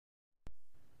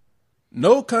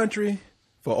No Country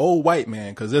for Old White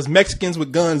Man, because there's Mexicans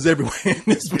with guns everywhere in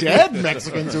this movie. Dead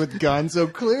Mexicans with guns, so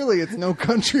clearly it's No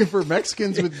Country for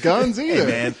Mexicans with guns either.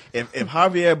 Hey man, if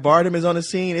Javier Bardem is on the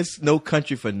scene, it's No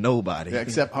Country for nobody. Yeah,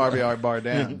 except Javier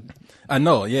Bardem. I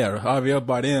know, yeah. Javier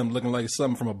Bardem looking like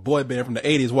something from a boy band from the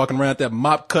 80s, walking around with that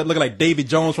mop cut, looking like Davy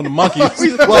Jones from the Monkees.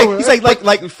 He's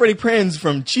like Freddie Prinze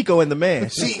from Chico and the Man.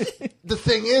 See, the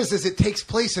thing is it takes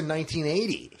place in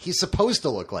 1980. He's supposed to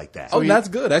look like that. Oh, that's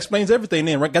good. That explains everything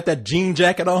then, right? Got that jean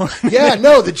jacket on. Yeah,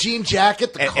 no, the jean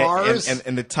jacket, the cars.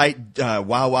 And the tight Wild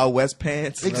Wild West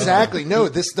pants. Exactly. No,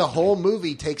 the whole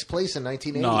movie takes place in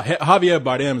 1980. No, Javier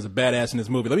Bardem is a badass in this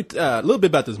movie. Let me a little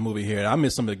bit about this movie here. I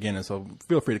missed some of the beginning, so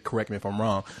feel free to correct me if I'm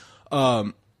wrong.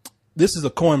 This is a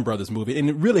Coen Brothers movie, and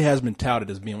it really has been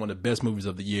touted as being one of the best movies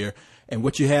of the year. And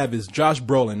what you have is Josh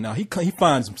Brolin. Now, he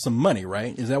finds some money,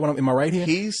 right? Is that what am I right here?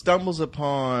 He stumbles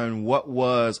upon what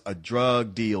was a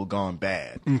drug deal gone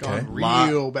bad. Okay.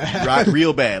 Real bad. Right,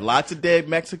 real bad. Lots of dead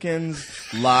Mexicans,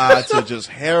 lots of just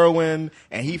heroin,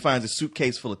 and he finds a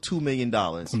suitcase full of $2 million.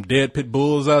 Some dead pit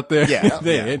bulls out there.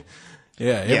 Yeah.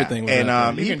 Yeah, everything was and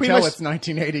out there. You can tell it's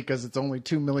 1980 because it's only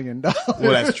 $2 million. Well,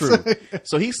 that's true.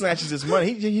 So he snatches his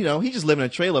money. He just living in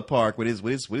a trailer park with his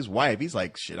wife. He's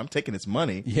like, shit, I'm taking this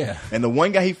money. Yeah. And the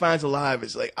one guy he finds alive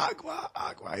is like, Agua.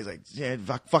 He's like, yeah,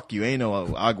 fuck you. Ain't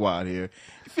no Agua out here.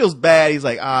 He feels bad. He's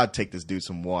like, I'll take this dude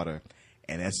some water.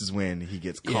 And this is when he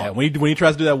gets caught. Yeah, when he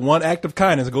tries to do that one act of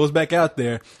kindness, goes back out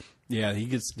there. Yeah, he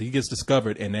gets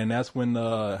discovered, and then that's when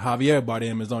Javier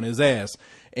Bardem is on his ass.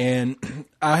 And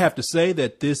I have to say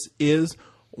that this is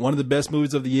one of the best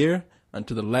movies of the year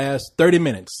until the last 30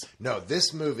 minutes. No,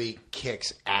 this movie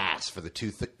kicks ass for the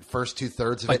first 2/3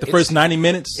 of it. Like the first 90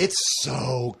 minutes? It's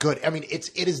so good. I mean, it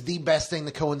is the best thing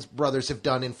the Coen brothers have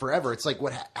done in forever. It's like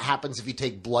what happens if you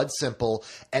take Blood Simple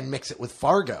and mix it with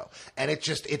Fargo. And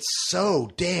it's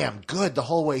so damn good the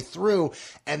whole way through.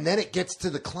 And then it gets to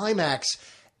the climax,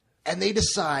 and they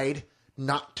decide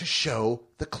not to show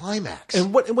the climax.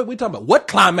 And what we talking about? What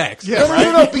climax? Yeah,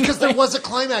 no, because there was a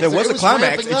climax. There was a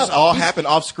climax. It just all happened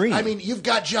off screen. I mean, you've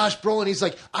got Josh Brolin. He's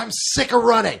like, I'm sick of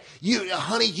running.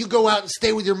 Honey, you go out and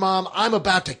stay with your mom. I'm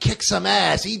about to kick some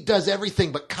ass. He does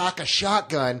everything but cock a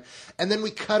shotgun. And then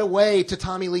we cut away to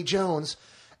Tommy Lee Jones.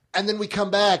 And then we come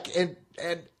back and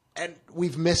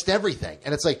we've missed everything.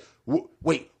 And it's like,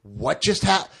 wait, what just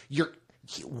happened?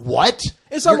 What?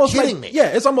 It's You're almost kidding like, me. Yeah,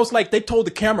 it's almost like they told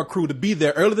the camera crew to be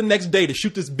there early the next day to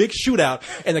shoot this big shootout,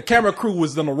 and the camera crew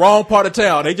was in the wrong part of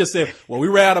town. They just said, well, we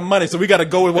ran out of money, so we got to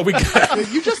go with what we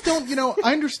got. You just don't,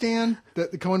 I understand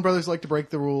that the Coen brothers like to break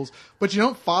the rules, but you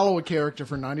don't follow a character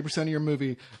for 90% of your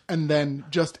movie and then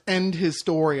just end his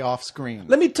story off screen.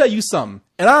 Let me tell you something,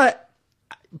 and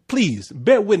please,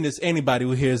 bear witness anybody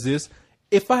who hears this.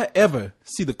 If I ever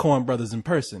see the Coen brothers in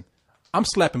person, I'm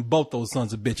slapping both those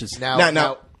sons of bitches.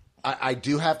 Now, I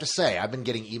do have to say, I've been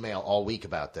getting email all week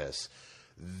about this.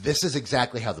 This is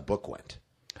exactly how the book went.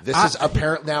 This is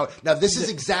apparent now. This is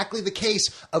exactly the case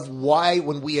of why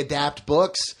when we adapt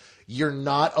books, you're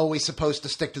not always supposed to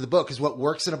stick to the book, because what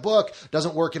works in a book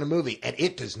doesn't work in a movie, and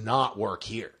it does not work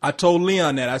here. I told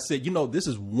Leon that. I said, this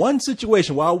is one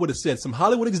situation where I would have said some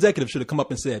Hollywood executive should have come up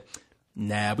and said,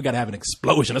 nah, we got to have an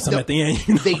explosion or something at the end.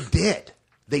 They did.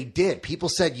 They did. People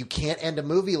said you can't end a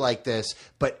movie like this,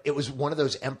 but it was one of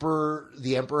those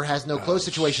the Emperor has no clothes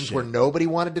situations where nobody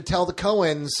wanted to tell the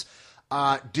Coens,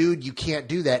 dude, you can't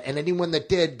do that. And anyone that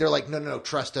did, they're like, no,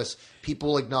 trust us. People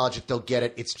will acknowledge it. They'll get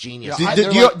it. It's genius.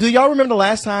 Do y'all remember the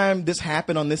last time this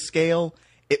happened on this scale?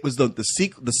 It was the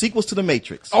sequels to The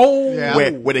Matrix. Oh, yeah.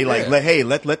 Where they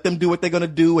let them do what they're gonna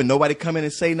do and nobody come in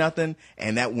and say nothing,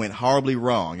 and that went horribly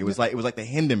wrong. It was like the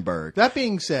Hindenburg. That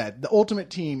being said, the Ultimate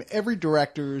Team, every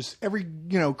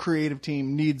creative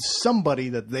team needs somebody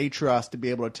that they trust to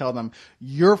be able to tell them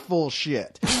you're full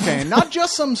shit. Okay, not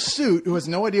just some suit who has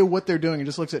no idea what they're doing and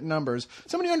just looks at numbers.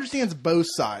 Somebody who understands both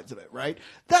sides of it, right?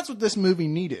 That's what this movie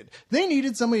needed. They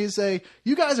needed somebody to say,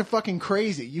 you guys are fucking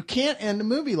crazy. You can't end a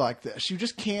movie like this. You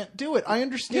just can't do it. I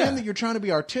understand that you're trying to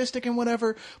be artistic and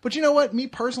whatever, but you know what? Me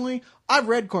personally, I've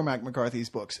read Cormac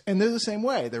McCarthy's books, and they're the same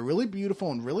way. They're really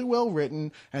beautiful and really well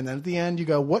written, and then at the end you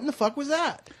go, what in the fuck was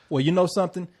that? Well, you know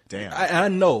something? Damn. I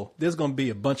know there's going to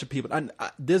be a bunch of people.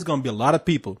 There's going to be a lot of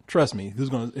people, trust me,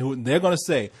 they're going to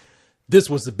say, this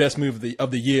was the best movie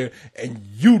of the year, and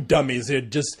you dummies here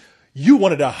you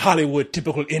wanted a Hollywood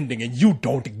typical ending, and you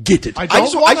don't get it. I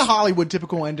don't want a Hollywood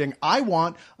typical ending. I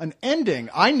want an ending.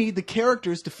 I need the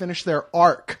characters to finish their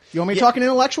arc. You want me to talk in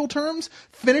intellectual terms?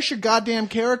 Finish your goddamn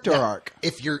character arc.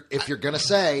 If you're gonna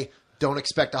say don't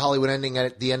expect a Hollywood ending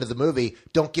at the end of the movie.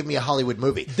 Don't give me a Hollywood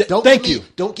movie. Thank you.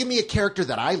 Don't give me a character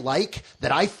that I like,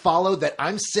 that I follow, that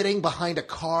I'm sitting behind a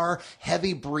car,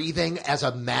 heavy breathing as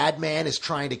a madman is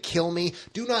trying to kill me.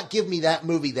 Do not give me that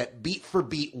movie that beat for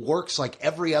beat works like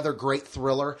every other great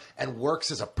thriller and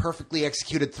works as a perfectly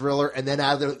executed thriller, and then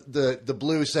out of the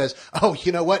blue says, oh,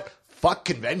 you know what? Fuck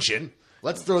convention.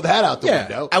 Let's throw that out the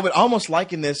window. I would almost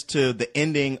liken this to the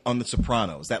ending on The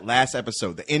Sopranos, that last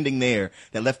episode, the ending there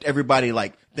that left everybody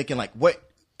like thinking like, what,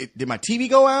 did my TV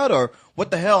go out or what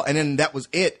the hell? And then that was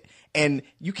it. And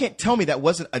you can't tell me that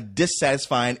wasn't a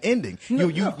dissatisfying ending.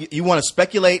 You want to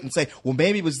speculate and say, well,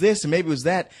 maybe it was this and maybe it was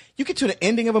that. You get to the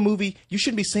ending of a movie, you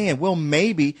shouldn't be saying, well,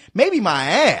 maybe my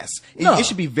ass. It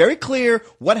should be very clear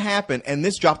what happened and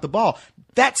this dropped the ball.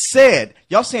 That said,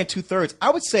 y'all saying 2/3, I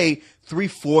would say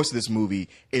 3/4 of this movie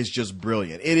is just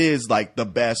brilliant. It is like the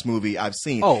best movie I've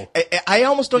seen. Oh. I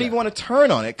almost don't even want to turn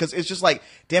on it because it's just like,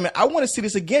 damn it, I want to see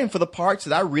this again for the parts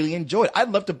that I really enjoyed. I'd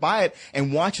love to buy it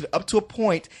and watch it up to a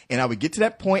point, and I would get to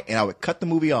that point and I would cut the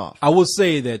movie off. I will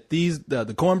say that the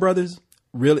Coen brothers,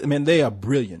 really, man, they are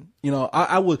brilliant. You know,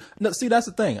 I would see. That's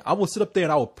the thing. I would sit up there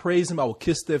and I would praise them. I would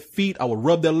kiss their feet. I would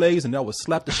rub their legs, and I would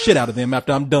slap the shit out of them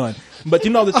after I'm done. But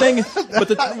you know the thing.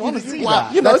 I want to see Wow,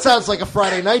 that. you know, that sounds like a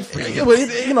Friday night for you.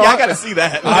 you know, I got to see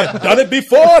that. I've done it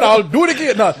before, and I'll do it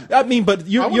again. No, I mean, but I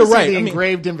you're wanna see right. the I mean,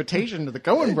 engraved invitation to the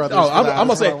Coen brothers. oh, for I'm that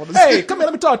gonna is say, what I wanna see. hey, come here,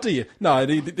 let me talk to you. No,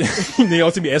 they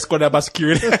don't see me escorted out by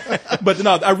security. But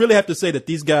no, I really have to say that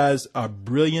these guys are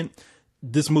brilliant.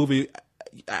 This movie,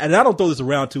 and I don't throw this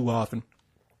around too often,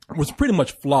 was pretty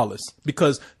much flawless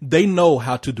because they know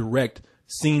how to direct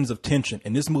scenes of tension.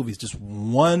 And this movie is just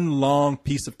one long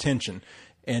piece of tension.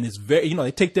 And it's very, you know,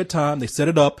 they take their time, they set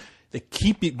it up, they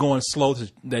keep it going slow so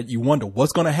that you wonder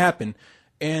what's going to happen.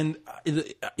 And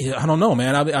I don't know,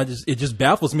 man. It just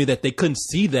baffles me that they couldn't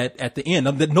see that at the end.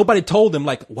 That nobody told them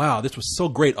like, wow, this was so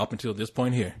great up until this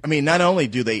point here. I mean, not only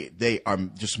do they are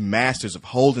just masters of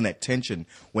holding that tension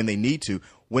when they need to.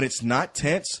 When it's not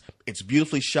tense, it's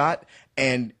beautifully shot.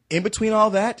 And in between all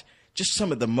that, just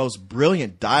some of the most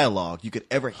brilliant dialogue you could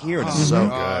ever hear in a movie.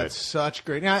 Oh, it's such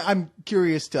great. Now, I'm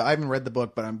curious to. I haven't read the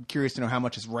book, but I'm curious to know how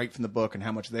much is right from the book and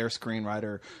how much their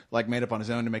screenwriter like made up on his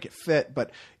own to make it fit.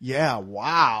 But yeah,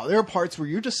 wow, there are parts where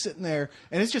you're just sitting there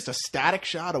and it's just a static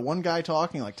shot of one guy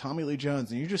talking like Tommy Lee Jones,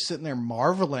 and you're just sitting there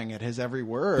marveling at his every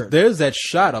word. There's that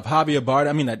shot of Javier Bardem.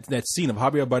 I mean, that scene of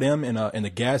Javier Bardem in the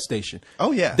gas station.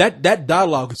 Oh, yeah. That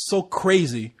dialogue is so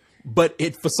crazy. But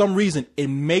for some reason it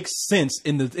makes sense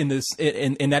in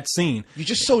that scene. You're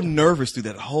just so nervous through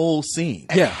that whole scene.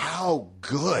 And Yeah. how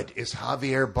good is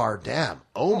Javier Bardem?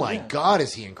 Oh my God,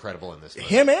 is he incredible in this movie?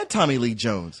 Him and Tommy Lee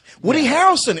Jones. Woody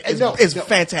Harrelson is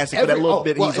fantastic for that little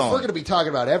bit well, he's if on. we're going to be talking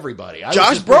about everybody, I Josh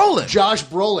was just- Brolin. Josh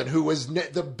Brolin, who was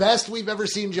the best we've ever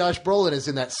seen. Josh Brolin is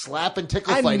in that slap and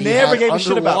tickle I fight he never had gave a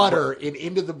shit about underwater in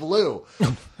Into the Blue.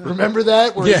 Remember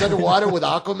that where he's Yeah. underwater with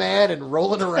Aquaman and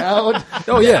rolling around?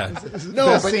 Oh yeah. No,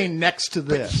 Best but scene next to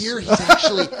this. here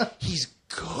he's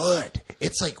good.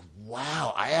 It's like,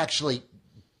 wow, I actually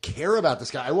care about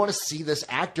this guy. I want to see this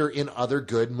actor in other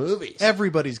good movies.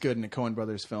 Everybody's good in a Coen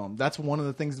Brothers film. That's one of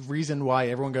the things, reason why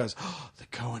everyone goes, oh, the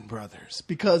Coen Brothers,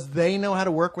 because they know how to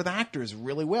work with actors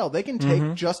really well. They can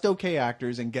take just okay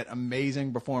actors and get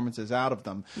amazing performances out of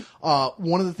them.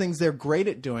 One of the things they're great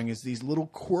at doing is these little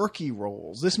quirky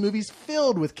roles. This movie's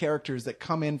filled with characters that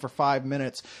come in for 5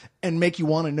 minutes and make you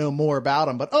want to know more about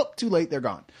them, but too late, they're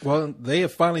gone. Well, they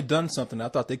have finally done something I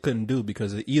thought they couldn't do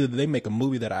because either they make a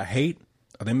movie that I hate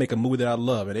or they make a movie that I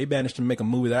love, and they managed to make a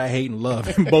movie that I hate and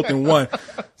love, both in one.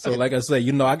 So, like I say,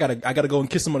 you know, I gotta go and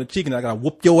kiss him on the cheek, and I gotta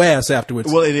whoop your ass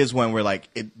afterwards. Well, it is one where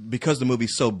because the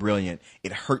movie's so brilliant,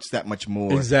 it hurts that much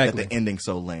more Exactly. that the ending's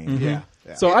so lame. Yeah.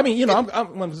 So, I mean, you know,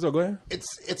 I'm so go ahead.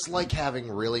 It's like having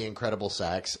really incredible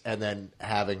sex and then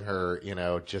having her, you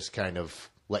know, just kind of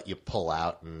let you pull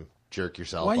out and jerk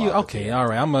yourself Why off you at the okay? end. All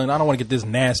right, I don't want to get this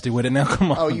nasty with it now.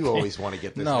 Come on. Oh, you okay. always want to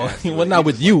get this No, nasty well, with it. not You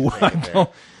with just you. like to I take it there. don't.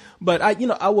 But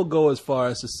I will go as far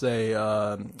as to say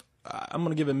I'm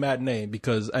gonna give it matinee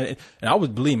because I was,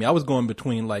 believe me, I was going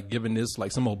between like giving this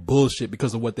like some old bullshit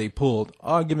because of what they pulled,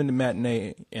 or giving the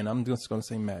matinee, and I'm just gonna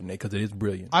say matinee because it is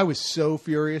brilliant. I was so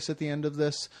furious at the end of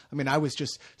this. I mean, I was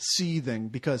just seething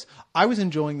because I was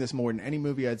enjoying this more than any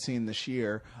movie I'd seen this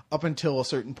year up until a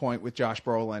certain point with Josh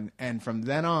Brolin. And from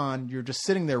then on, you're just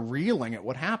sitting there reeling at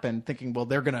what happened, thinking, well,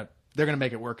 they're going to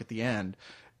make it work at the end.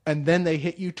 And then they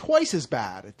hit you twice as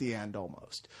bad at the end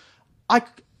almost.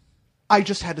 I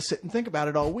just had to sit and think about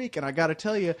it all week, and I got to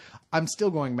tell you, I'm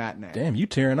still going matinee. Damn, you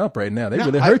tearing up right now. They No,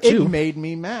 really hurt you. It made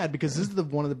me mad because this is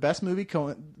one of the best movie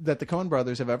that the Coen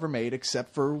brothers have ever made,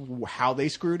 except for how they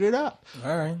screwed it up.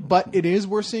 All right. But it is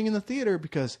worth seeing in the theater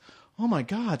because, oh my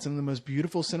God, some of the most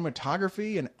beautiful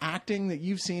cinematography and acting that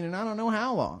you've seen in I don't know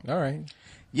how long. All right.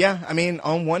 Yeah, I mean,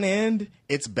 on one end,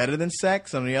 it's better than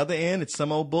sex. On the other end, it's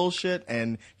some old bullshit.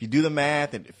 And if you do the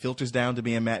math, it filters down to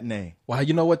being matinee. Well,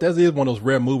 you know what? That is one of those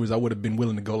rare movies I would have been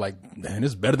willing to go like, man,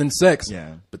 it's better than sex.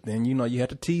 Yeah. But then, you had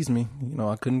to tease me.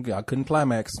 I couldn't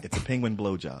climax. It's a penguin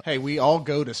blowjob. Hey, we all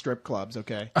go to strip clubs,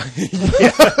 okay?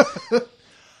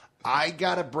 I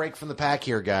got a break from the pack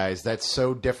here, guys. That's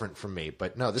so different from me.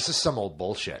 But no, this is some old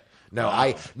bullshit. No,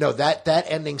 that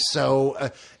ending.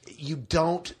 So you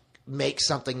don't make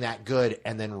something that good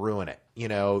and then ruin it.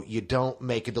 You don't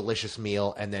make a delicious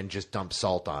meal and then just dump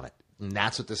salt on it. And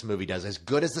that's what this movie does. As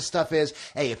good as the stuff is,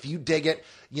 hey, if you dig it,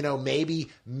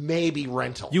 maybe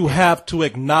rental. You have to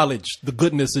acknowledge the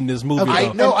goodness in this movie. I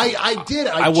though. know, I did.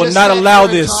 I will just not sat allow here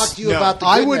and this. talked to you No. about the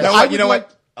I goodness. would. No, I you would know like,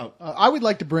 what? I would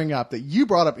like to bring up that you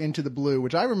brought up Into the Blue,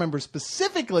 which I remember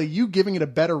specifically you giving it a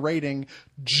better rating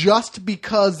just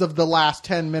because of the last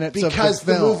 10 minutes because of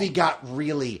the the film. movie got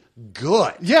really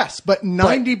good. Yes, but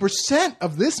 90%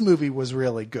 of this movie was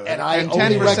really good, And I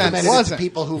only 10% recommend it to wasn't.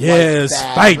 people who Yes, like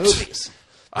bad fight. movies.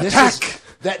 This Attack. is-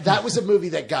 that was a movie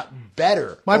that got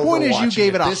better. My point is, you overwatching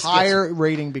gave it a This gets- higher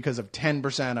rating because of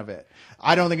 10% of it.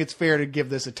 I don't think it's fair to give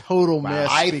this a total miss.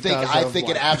 I because think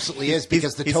of, it absolutely is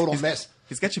because the total miss.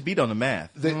 He's got you beat on the math.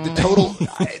 The total.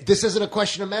 This isn't a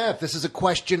question of math. This is a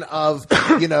question of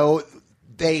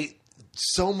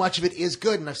so much of it is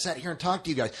good, and I've sat here and talked to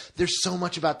you guys. There's so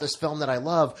much about this film that I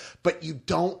love, but you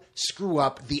don't screw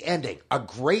up the ending. A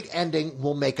great ending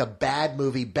will make a bad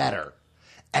movie better.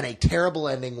 And a terrible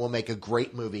ending will make a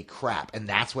great movie crap. And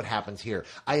that's what happens here.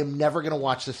 I am never going to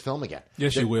watch this film again.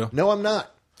 Yes, you will. No, I'm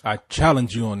not. I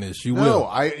challenge you on this. You No,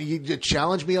 will. you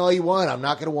challenge me all you want. I'm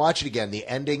not going to watch it again. The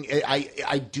ending,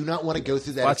 I do not want to go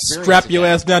through that I experience strap your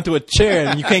again. ass down to a chair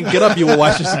and you can't get up. You will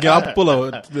watch this again. I'll pull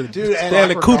a Dude,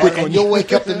 Stanley Kubrick and on you'll you.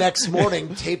 wake up the next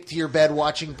morning taped to your bed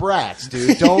watching Bratz,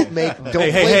 dude. Don't play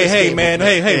Hey, this game man. with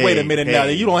me. Hey, wait a minute now.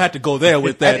 hey. You don't have to go there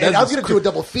with that. And I'm That's going to do a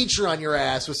double feature on your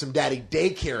ass with some daddy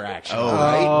daycare action. all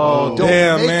right? Oh, Don't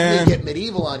damn, make man. me get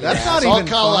medieval on your That's ass. not I'll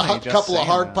even call funny, a just couple of saying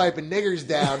hard that. piping niggers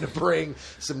down to bring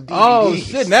some DVDs. Oh,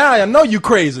 shit. Now I know you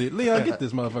crazy. Leon, get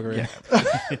this motherfucker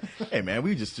in. Hey, man, we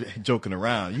were just joking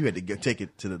around. You had to take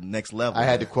it to the next level. I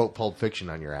had to quote Pulp Fiction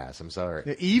on your ass. I'm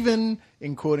sorry. Even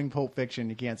in quoting Pulp Fiction,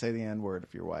 you can't say the N word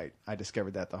if you're white. I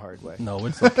discovered that the hard way. No,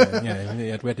 it's okay.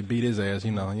 Yeah, we had to beat his ass.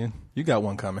 You got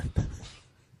one coming.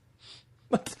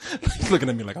 He's looking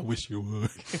at me like, I wish you would.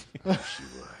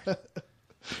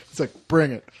 It's like,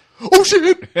 bring it. Oh shit!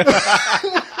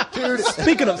 Dude,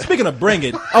 Speaking of bring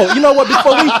it. Oh, you know what?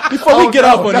 Before we get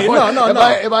off on here, no.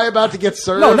 Am I about to get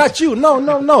served? No, not you. No,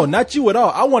 not you at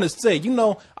all. I want to say,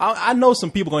 I know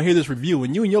some people gonna hear this review,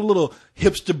 and you and your little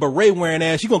hipster beret wearing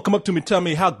ass, you gonna come up to me and tell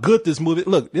me how good this movie.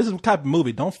 Look, this is the type of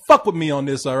movie. Don't fuck with me on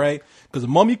this, all right? Because the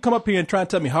moment you come up here and try and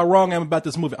tell me how wrong I am about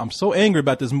this movie, I'm so angry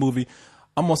about this movie.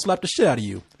 I'm gonna slap the shit out of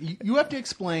you. You have to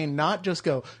explain, not just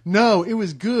go, no, it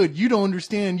was good. You don't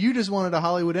understand. You just wanted a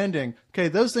Hollywood ending. Okay,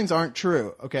 those things aren't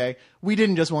true. Okay, we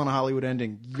didn't just want a Hollywood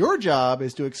ending. Your job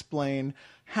is to explain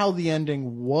how the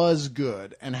ending was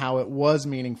good and how it was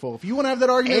meaningful. If you want to have that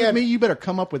argument with And- me, you better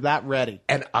come up with that ready.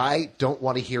 And I don't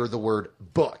want to hear the word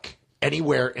book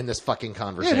anywhere in this fucking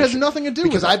conversation. Yeah, it has nothing to do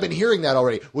with because it. I've been hearing that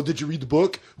already. Well, did you read the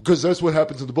book? Because that's what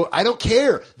happens in the book. I don't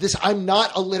care. I'm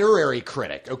not a literary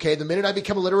critic. Okay, the minute I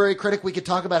become a literary critic, we could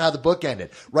talk about how the book ended.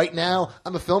 Right now,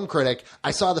 I'm a film critic. I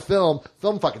saw the film.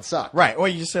 Film fucking sucked. Right. Or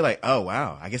you just say, like, oh,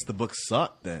 wow, I guess the book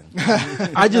sucked then.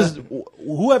 I just,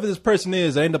 whoever this person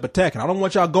is, I end up attacking. I don't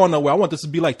want y'all going nowhere. I want this to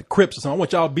be like the Crips or something. I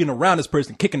want y'all being around this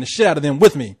person, kicking the shit out of them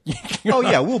with me. Oh,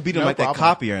 yeah, we'll beat him No like problem. that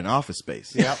copier in Office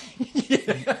Space. Yep.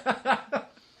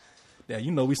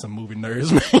 Yeah, we some movie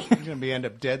nerds, man. I'm going to end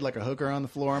up dead like a hooker on the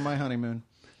floor on my honeymoon.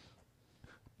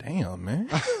 Damn, man.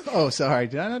 Oh, sorry.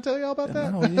 Did I not tell you all about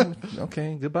that? Oh, yeah.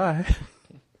 Okay, goodbye.